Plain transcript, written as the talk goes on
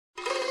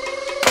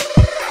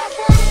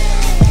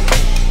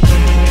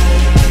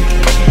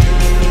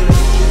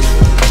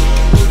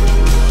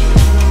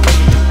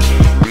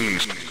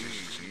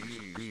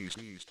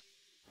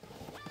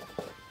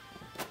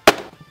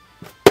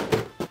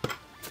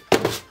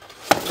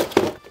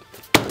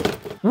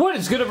What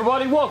is good,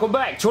 everybody? Welcome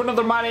back to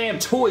another My Damn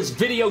Toys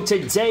video.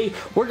 Today,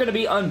 we're going to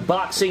be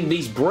unboxing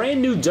these brand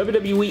new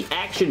WWE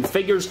Action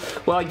Figures.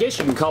 Well, I guess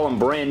you can call them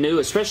brand new,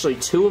 especially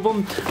two of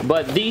them,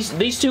 but these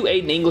two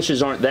Aiden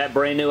Englishes aren't that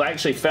brand new. I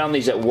actually found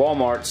these at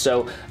Walmart,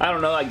 so I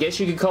don't know. I guess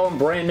you could call them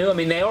brand new. I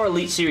mean, they are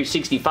Elite Series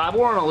 65.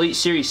 We're on Elite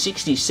Series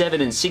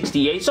 67 and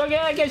 68, so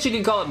yeah, I guess you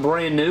could call it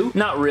brand new.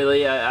 Not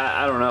really.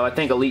 I don't know. I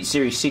think Elite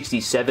Series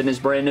 67 is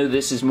brand new.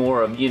 This is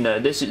more of, you know,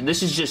 this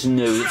is just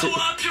new.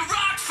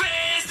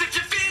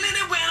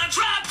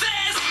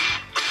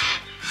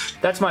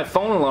 That's my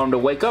phone alarm to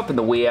wake up in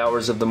the wee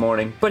hours of the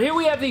morning. But here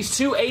we have these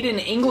two Aiden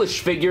English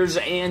figures,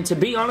 and to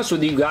be honest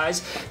with you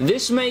guys,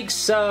 this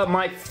makes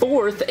my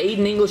fourth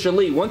Aiden English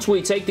Elite. Once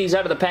we take these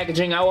out of the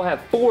packaging, I will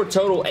have 4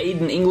 total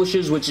Aiden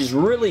Englishes, which is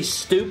really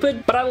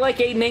stupid, but I like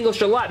Aiden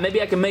English a lot.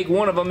 Maybe I can make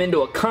one of them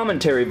into a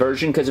commentary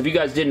version, because if you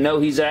guys didn't know,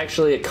 he's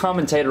actually a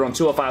commentator on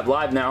 205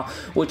 Live now,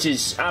 which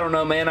is, I don't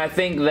know, man. I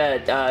think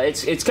that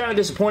it's kind of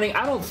disappointing.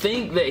 I don't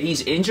think that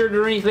he's injured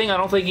or anything. I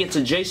don't think it's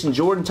a Jason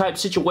Jordan type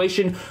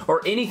situation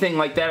or anything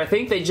like that. I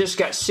think they just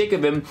got sick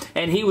of him,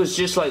 and he was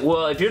just like,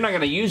 well, if you're not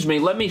going to use me,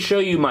 let me show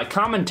you my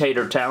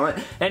commentator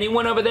talent, and he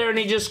went over there and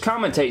he just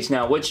commentates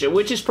now, which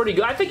is pretty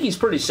good. I think he's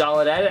pretty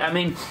solid at it. I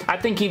mean, I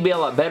think he'd be a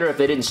lot better if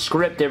they didn't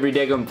script every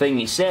daggone thing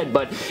he said,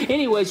 but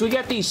anyways, we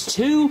got these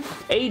two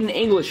Aiden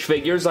English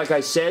figures. Like I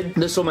said,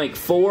 this will make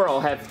 4.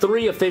 I'll have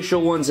 3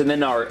 official ones and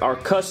then our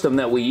custom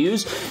that we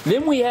use.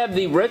 Then we have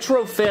the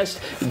RetroFest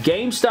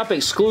GameStop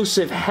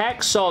exclusive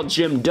Hacksaw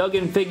Jim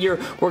Duggan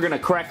figure. We're going to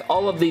crack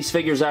all of these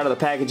figures out of the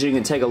packaging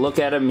and take a look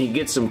at him. He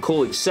gets some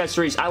cool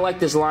accessories. I like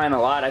this line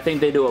a lot. I think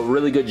they do a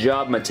really good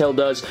job, Mattel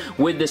does,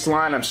 with this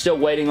line. I'm still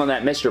waiting on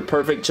that Mr.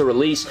 Perfect to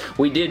release.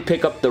 We did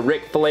pick up the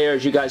Ric Flair,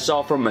 as you guys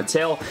saw, from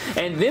Mattel.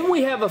 And then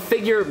we have a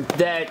figure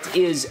that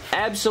is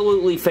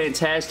absolutely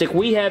fantastic.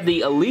 We have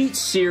the Elite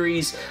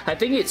Series, I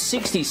think it's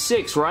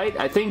 66, right?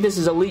 I think this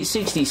is Elite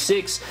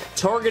 66,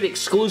 Target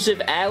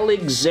exclusive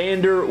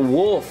Alexander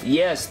Wolf.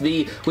 Yes,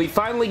 we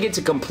finally get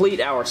to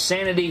complete our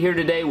sanity here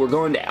today. We're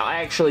going to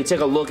actually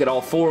take a look at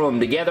all 4 of them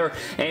together,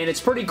 and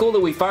it's pretty cool that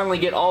we finally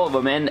get all of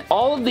them. And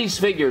all of these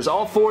figures,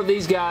 all 4 of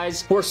these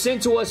guys, were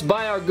sent to us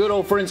by our good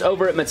old friends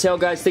over at Mattel.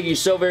 Guys, thank you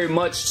so very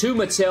much to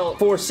Mattel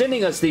for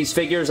sending us these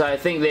figures. I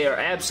think they are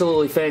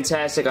absolutely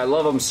fantastic. I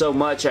love them so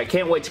much. I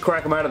can't wait to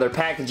crack them out of their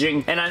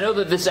packaging, and I know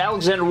that this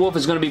Alexander Wolf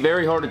is going to be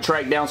very hard to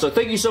track down, so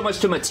thank you so much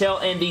to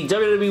Mattel and the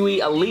WWE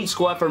Elite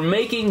Squad for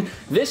making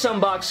this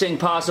unboxing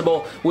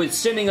possible with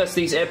sending us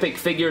these epic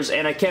figures,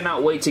 and I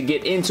cannot wait to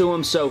get into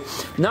them. So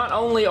not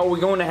only are we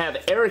going to have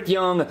Eric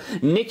Young,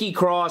 Nikki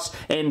Cross,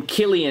 and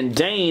Killian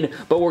Dane,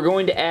 but we're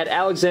going to add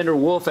Alexander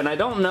Wolf. And I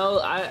don't know,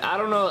 I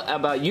don't know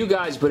about you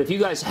guys, but if you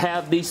guys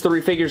have these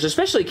 3 figures,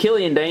 especially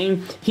Killian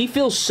Dane, he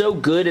feels so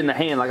good in the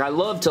hand. Like, I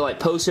love to like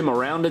pose him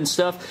around and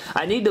stuff.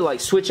 I need to like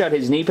switch out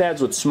his knee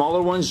pads with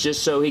smaller ones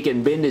just so he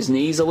can bend his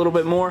knees a little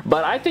bit more.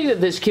 But I think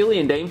that this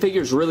Killian Dane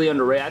figure is really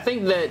underrated. I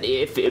think that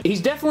if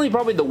he's definitely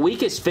probably the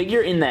weakest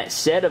figure in that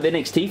set of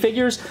NXT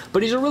figures,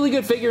 but he's a really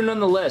good figure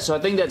nonetheless, so I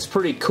think that's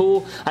pretty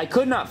cool. I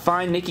could not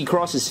find Nikki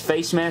Cross's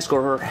face mask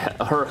or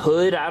her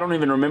hood. I don't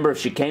even remember if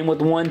she came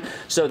with one,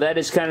 so that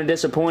is kind of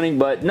disappointing,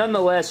 but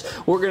nonetheless,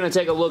 we're going to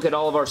take a look at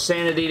all of our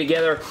sanity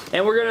together,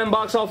 and we're going to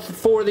unbox all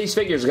 4 of these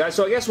figures, guys.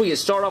 So I guess we can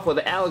start off with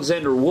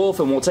Alexander Wolf,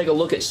 and we'll take a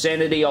look at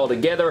sanity all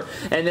together,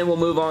 and then we'll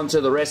move on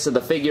to the rest of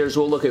the figures.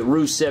 We'll look at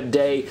Rusev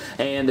Day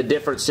and the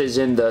differences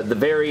in the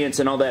variants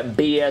and all that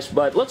BS,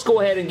 but let's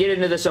go ahead and get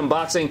into this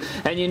unboxing,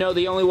 and you know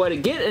the only way to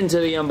get into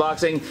the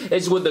unboxing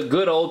is with the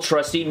good old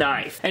trusty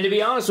knife. And to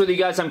be honest with you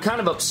guys, I'm kind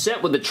of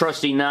upset with the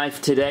trusty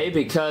knife today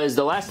because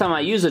the last time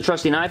I used the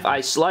trusty knife,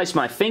 I sliced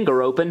my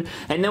finger open,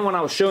 and then when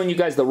I was showing you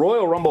guys the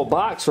Royal Rumble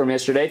box from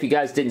yesterday, if you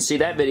guys didn't see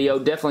that video,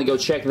 definitely go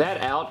check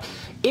that out.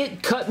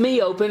 It cut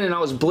me open and I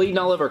was bleeding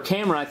all over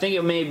camera. I think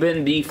it may have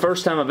been the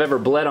first time I've ever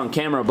bled on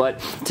camera, but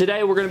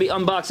today we're going to be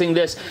unboxing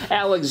this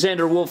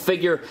Alexander Wolf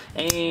figure,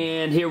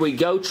 and here we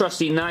go.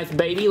 Trusty knife,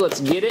 baby. Let's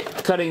get it.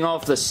 Cutting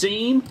off the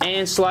seam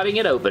and sliding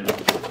it open.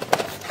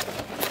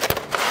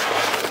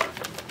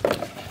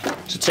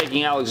 So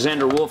taking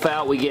Alexander Wolf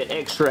out, we get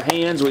extra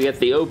hands. We get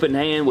the open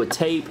hand with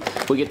tape.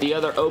 We get the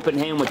other open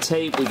hand with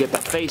tape. We get the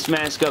face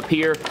mask up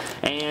here.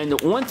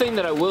 And one thing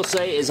that I will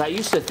say is I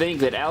used to think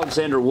that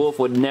Alexander Wolf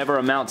would never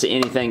amount to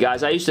anything,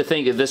 guys. I used to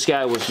think that this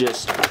guy was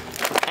just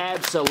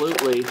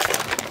absolutely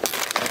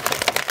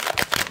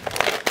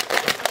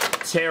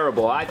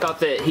terrible. I thought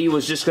that he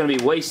was just going to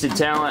be wasted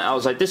talent. I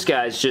was like, this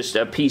guy's just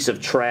a piece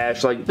of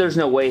trash. Like, there's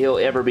no way he'll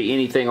ever be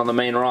anything on the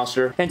main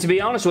roster. And to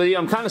be honest with you,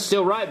 I'm kind of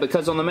still right,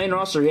 because on the main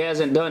roster, he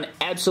hasn't done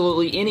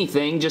absolutely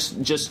anything.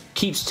 Just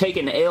keeps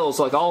taking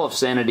L's like all of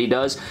Sanity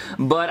does.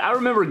 But I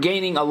remember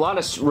gaining a lot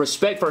of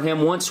respect for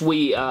him once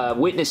we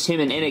witnessed him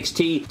in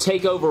NXT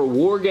take over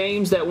War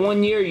Games that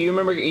one year.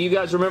 You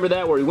guys remember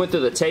that, where he went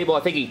through the table? I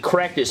think he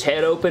cracked his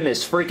head open.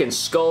 His freaking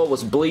skull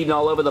was bleeding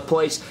all over the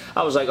place.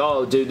 I was like,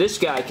 oh, dude, this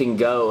guy can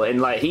go,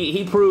 and like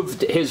he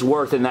proved his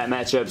worth in that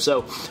matchup.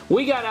 So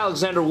we got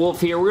Alexander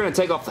Wolf here. We're going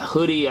to take off the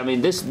hoodie. I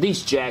mean,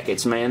 these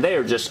jackets, man, they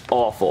are just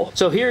awful.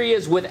 So here he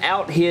is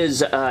without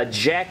his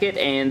jacket,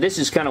 and this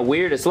is kind of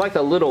weird. It's like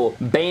a little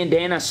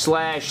bandana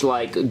slash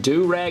like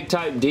do-rag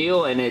type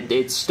deal, and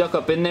it's stuck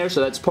up in there,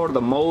 so that's part of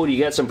the mold.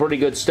 You got some pretty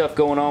good stuff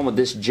going on with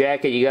this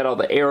jacket. You got all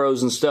the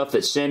arrows and stuff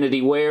that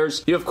Sanity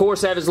wears. You of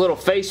course have his little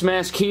face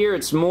mask here.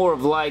 It's more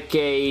of like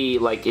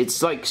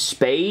it's like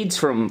spades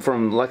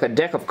from like a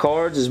deck of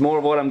cards is more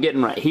of what I'm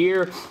getting right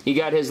here. You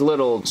got his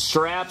little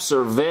straps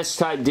or vest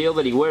type deal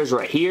that he wears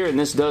right here, and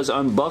this does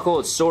unbuckle.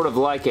 It's sort of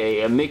like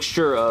a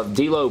mixture of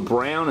D'Lo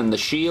Brown and the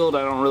Shield.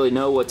 I don't really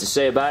know what to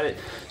say about it.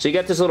 So you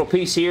got this little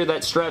piece here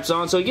that straps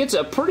on, so he gets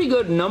a pretty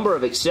good number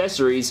of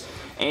accessories,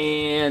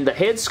 and the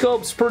head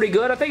sculpt's pretty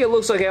good. I think it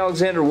looks like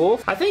Alexander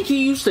Wolf. I think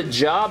he used to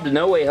job to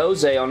No Way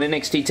Jose on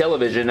NXT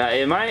television.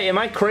 Am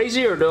I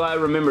crazy, or do I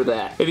remember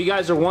that? If you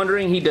guys are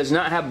wondering, he does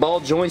not have ball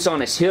joints on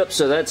his hips,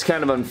 so that's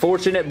kind of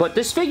unfortunate, but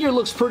this figure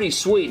looks pretty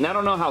sweet, and I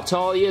don't know how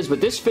tall he is, but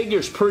this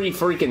figure's pretty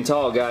freaking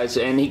tall, guys,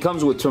 and he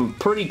comes with some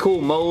pretty cool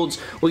molds.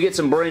 We get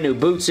some brand new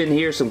boots in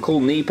here, some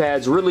cool knee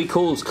pads, really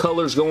cool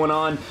colors going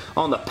on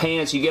the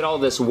pants. You get all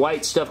this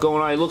white stuff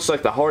going on. It looks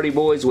like the Hardy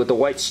Boys with the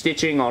white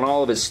stitching on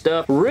all of his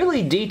stuff.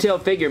 Really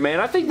detailed figure, man.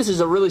 I think this is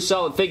a really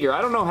solid figure.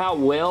 I don't know how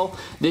well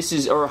this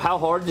is, or how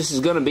hard this is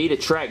going to be to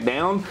track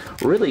down.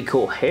 Really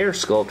cool hair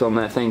sculpt on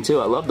that thing, too.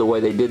 I love the way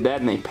they did that,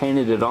 and they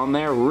painted it on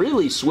there.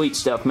 Really sweet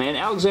stuff, man.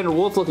 Alexander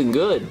Wolf looking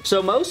good.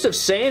 So most of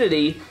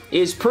Sanity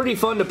is pretty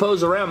fun to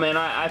pose around, man.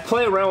 I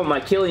play around with my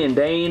Killian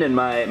Dane and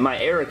my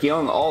Eric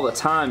Young all the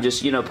time,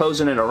 just, you know,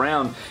 posing it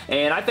around,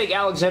 and I think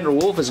Alexander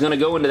Wolf is going to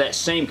go into that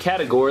same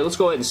category. Let's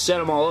go ahead and set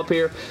them all up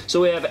here.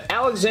 So we have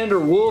Alexander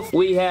Wolf,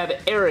 we have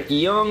Eric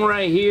Young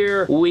right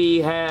here, we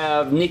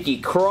have Nikki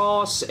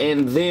Cross,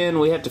 and then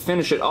we have to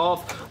finish it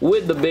off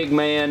with the big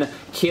man,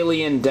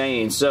 Killian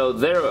Dane. So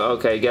there,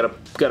 okay,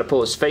 gotta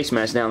pull his face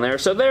mask down there.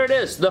 So there it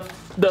is, the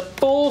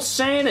full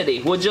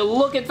Sanity. Would you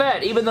look at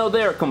that? Even though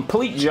they're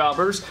complete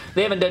jobbers,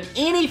 they haven't done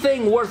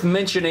anything worth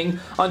mentioning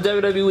on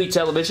WWE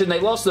television. They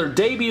lost their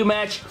debut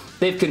match.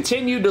 They've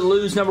continued to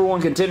lose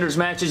 #1 contenders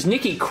matches.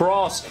 Nikki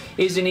Cross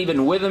isn't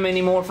even with them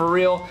anymore for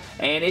real,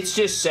 and it's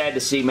just sad to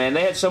see, man.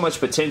 They had so much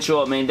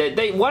potential. I mean,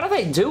 why do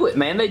they do it,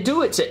 man? They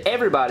do it to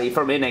everybody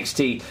from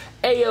NXT.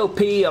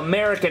 AOP,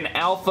 American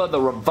Alpha,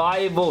 The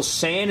Revival,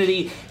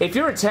 Sanity. If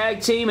you're a tag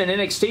team in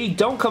NXT,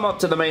 don't come up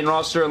to the main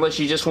roster unless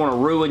you just want to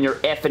ruin your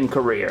effing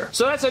career.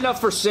 So that's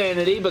enough for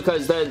Sanity,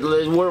 because we're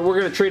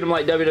going to treat them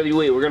like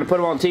WWE. We're going to put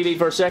them on TV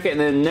for a second and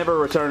then never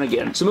return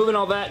again. So moving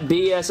all that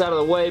BS out of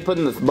the way,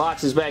 putting the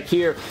boxes back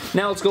here.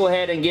 Now let's go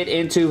ahead and get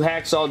into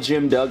Hacksaw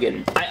Jim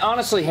Duggan. I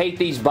honestly hate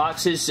these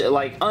boxes,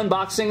 like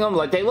unboxing them.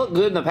 Like, they look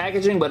good in the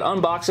packaging, but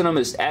unboxing them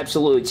is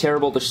absolutely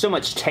terrible. There's so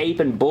much tape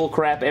and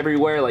bullcrap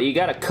everywhere. Like, you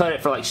got to cut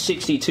it for like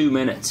 62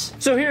 minutes.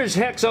 So here's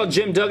Hacksaw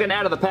Jim Duggan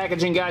out of the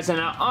packaging, guys, and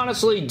I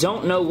honestly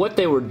don't know what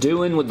they were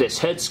doing with this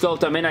head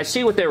sculpt. I mean, I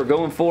see what they were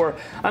going for.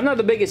 I'm not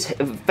the biggest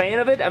fan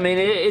of it. I mean,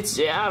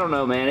 I don't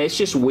know, man. It's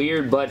just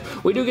weird, but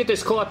we do get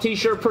this cloth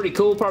t-shirt. Pretty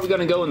cool. Probably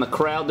going to go in the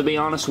crowd, to be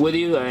honest with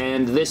you,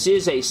 and this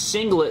is a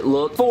singlet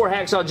look for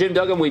Hacksaw Jim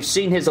Duggan. We've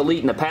seen his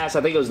Elite in the past.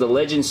 I think it was the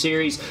Legend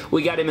series.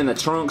 We got him in the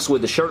trunks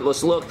with the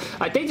shirtless look.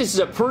 I think this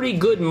is a pretty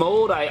good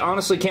mold. I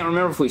honestly can't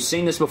remember if we've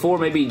seen this before.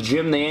 Maybe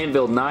Jim the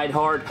Anvil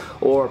Neidhart,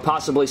 or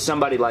possibly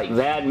somebody like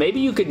that. Maybe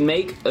you could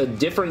make a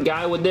different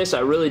guy with this.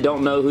 I really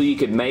don't know who you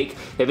could make.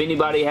 If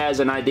anybody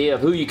has an idea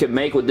of who you could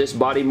make with this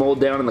body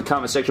mold, down in the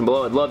comment section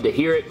below, I'd love to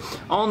hear it.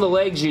 On the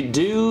legs, you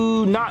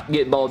do not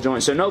get ball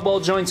joints, so no ball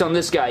joints on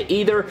this guy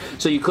either,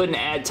 so you couldn't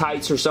add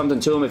tights or something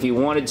to him if you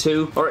wanted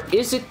to. Or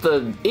this is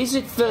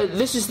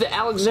the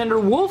Alexander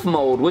Wolf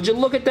mold. Would you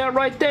look at that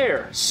right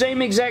there?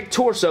 Same exact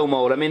torso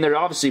mold. I mean, they're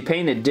obviously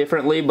painted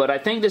differently, but I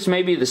think this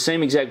may be the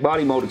same exact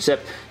body mold,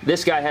 except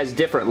this guy has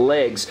different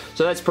legs,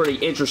 so that's pretty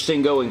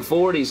interesting going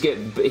forward. He's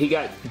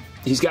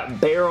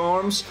got bare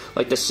arms,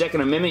 like the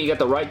Second Amendment. You got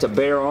the right to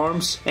bear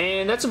arms,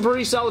 and that's a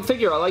pretty solid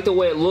figure. I like the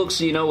way it looks,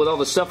 you know, with all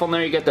the stuff on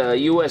there. You got the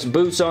U.S.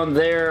 boots on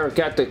there,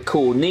 got the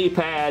cool knee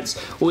pads.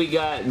 We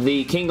got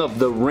the King of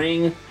the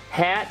Ring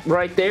hat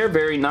right there.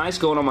 Very nice,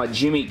 going on my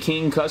Jimmy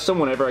King custom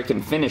whenever I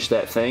can finish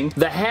that thing.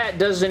 The hat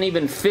doesn't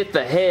even fit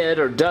the head,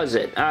 or does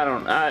it?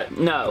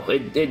 No,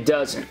 it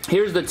doesn't.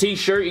 Here's the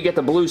t-shirt. You get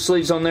the blue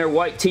sleeves on there,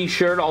 white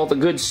t-shirt, all the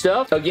good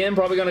stuff. Again,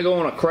 probably going to go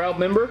on a crowd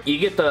member. You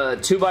get the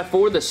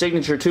 2x4, the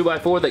signature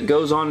 2x4 that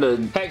goes on to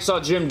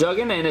Hacksaw Jim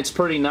Duggan, and it's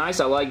pretty nice.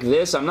 I like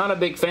this. I'm not a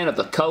big fan of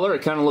the color.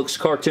 It kind of looks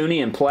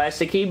cartoony and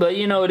plasticky, but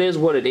you know, it is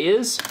what it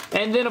is.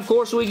 And then, of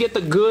course, we get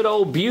the good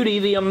old beauty,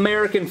 the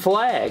American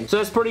flag. So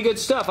that's pretty good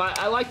stuff.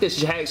 I like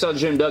this Hacksaw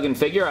Jim Duggan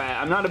figure.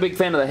 I'm not a big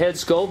fan of the head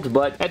sculpt,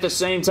 but at the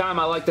same time,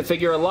 I like the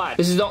figure a lot.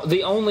 This is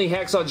the only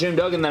Hacksaw Jim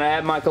Duggan that I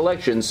have in my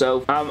collection,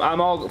 so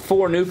I'm all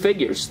for new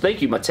figures.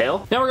 Thank you,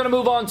 Mattel. Now we're going to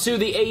move on to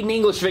the Aiden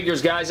English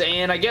figures, guys,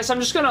 and I guess I'm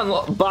just going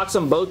to unbox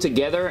them both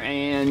together,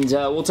 and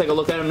we'll take a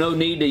look at them. No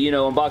need to, you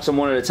know, unbox them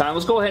one at a time.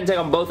 Let's go ahead and take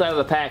them both out of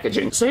the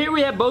packaging. So here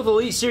we have both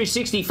Elite Series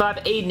 65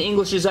 Aiden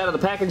Englishes out of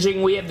the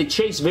packaging. We have the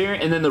Chase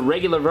variant and then the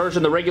regular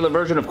version. The regular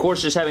version, of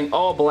course, just having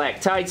all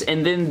black tights,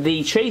 and then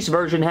the Chase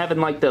version having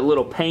like the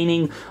little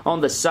painting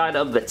on the side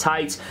of the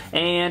tights.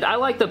 And I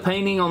like the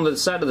painting on the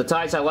side of the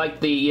tights. I like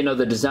the, you know,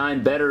 the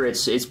design better.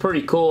 It's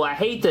pretty cool. I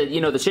hate that,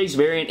 you know, the Chase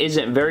variant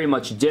isn't very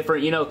much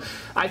different. You know,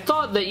 I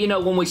thought that, you know,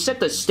 when we set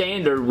the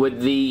standard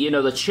with the, you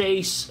know, the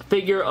Chase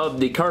figure of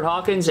the Kurt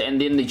Hawkins and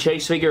then the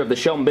Chase figure of the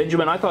Shelton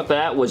Benjamin, I thought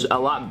that was a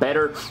lot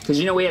better because,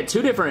 you know, we had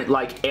two different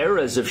like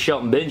eras of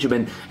Shelton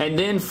Benjamin, and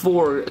then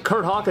for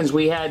Kurt Hawkins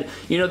we had,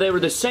 you know, they were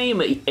the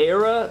same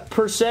era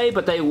per se,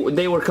 but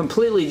they were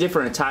completely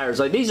different attires.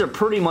 Like, these are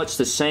pretty much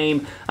the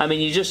same. I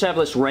mean, you just have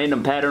this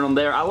random pattern on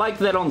there. I like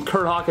that on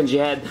Kurt Hawkins you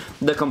had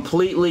the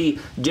completely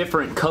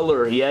different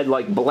color. You had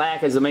like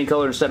black as the main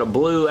color instead of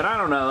blue, and I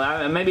don't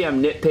know, maybe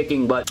I'm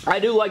nitpicking, but I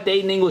do like the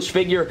Aiden English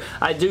figure.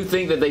 I do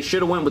think that they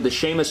should have went with the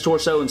Sheamus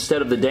torso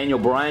instead of the Daniel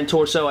Bryan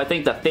torso. I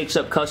think the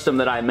fix-up custom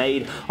that I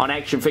made on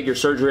Action Figure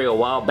Surgery a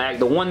while back,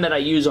 the one that I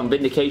use on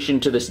Vindication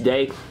to this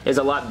day, is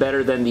a lot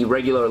better than the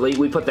regular Elite.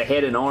 We put the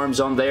head and arms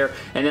on there,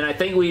 and then I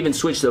think we even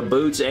switched the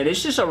boots, and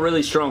it's just a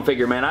really strong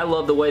figure, man. I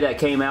love the way that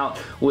came out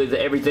with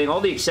everything.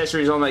 All the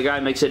accessories on that guy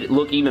makes it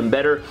look even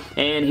better,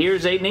 and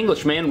here's Aiden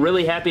English, man.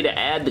 Really happy to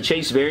add the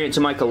Chase variant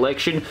to my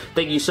collection.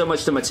 Thank you so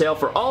much to Mattel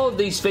for all of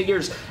these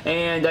figures,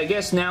 and I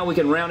guess now we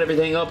can round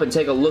everything up and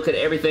take a look at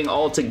everything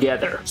all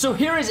together. So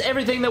here is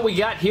everything that we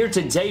got here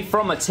today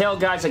from Mattel,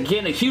 guys.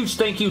 Again, a huge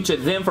thank you to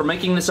them for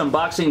making this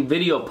unboxing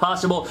video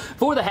possible.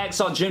 For the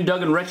Hacksaw Jim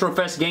Duggan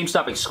RetroFest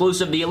GameStop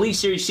exclusive, the Elite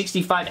Series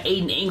 65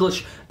 Aiden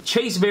English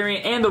Chase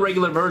variant and the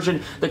regular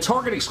version, the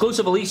Target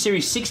exclusive Elite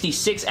Series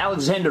 66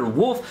 Alexander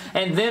Wolf,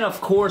 and then of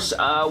course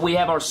we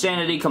have our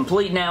Sanity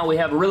complete now. We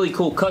have really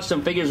cool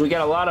custom figures. We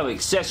got a lot of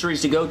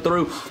accessories to go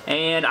through,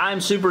 and I'm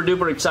super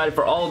duper excited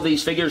for all of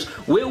these figures.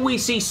 Will we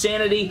see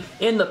Sanity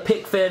in the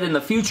pick fed in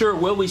the future?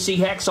 Will we see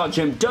Hacksaw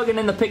Jim Duggan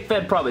in the pick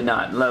fed? Probably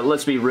not.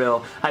 Let's be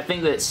real. I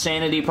think that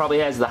Sanity probably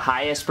has the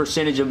highest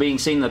percentage of being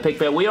seen in the pick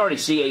fed. We already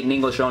see Aiden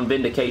English on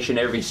Vindication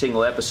every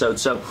single episode,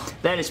 so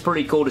that is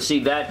pretty cool to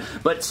see that.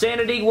 But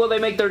Sanity, will they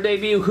make their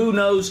debut? Who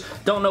knows?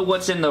 Don't know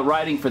what's in the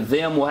writing for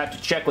them. We'll have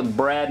to check with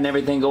Brad and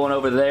everything going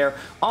over there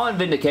on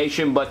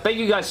Vindication. But thank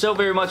you guys so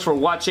very much for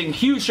watching.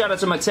 Huge shout out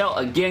to Mattel.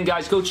 Again,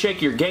 guys, go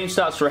check your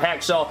GameStops for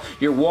Hacksaw,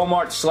 your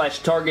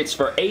Walmart/Targets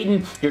for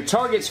Aiden, your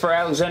Targets for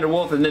Alexander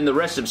Wolf, and then the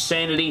rest of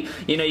Sanity.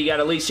 You know, you got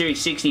Elite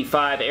Series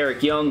 65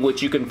 Eric Young,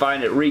 which you can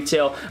find at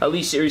retail.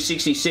 Elite Series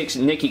 66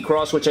 Nikki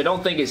Cross, which I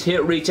don't think is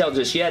hit retail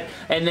just yet.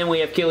 And then we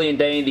have Killian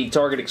Dane, the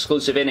Target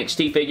exclusive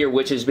NXT figure,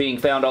 which is being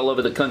found all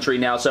over the country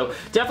now. So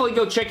definitely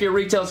go check your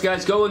retails,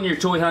 guys. Go on your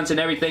toy hunts and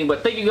everything.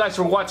 But thank you guys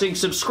for watching.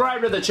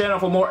 Subscribe to the channel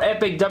for more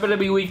epic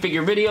WWE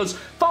figure videos.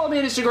 Follow me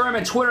on Instagram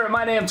and Twitter at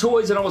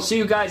MYDAMNTOYS, and I will see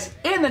you guys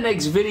in the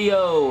next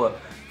video.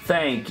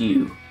 Thank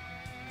you.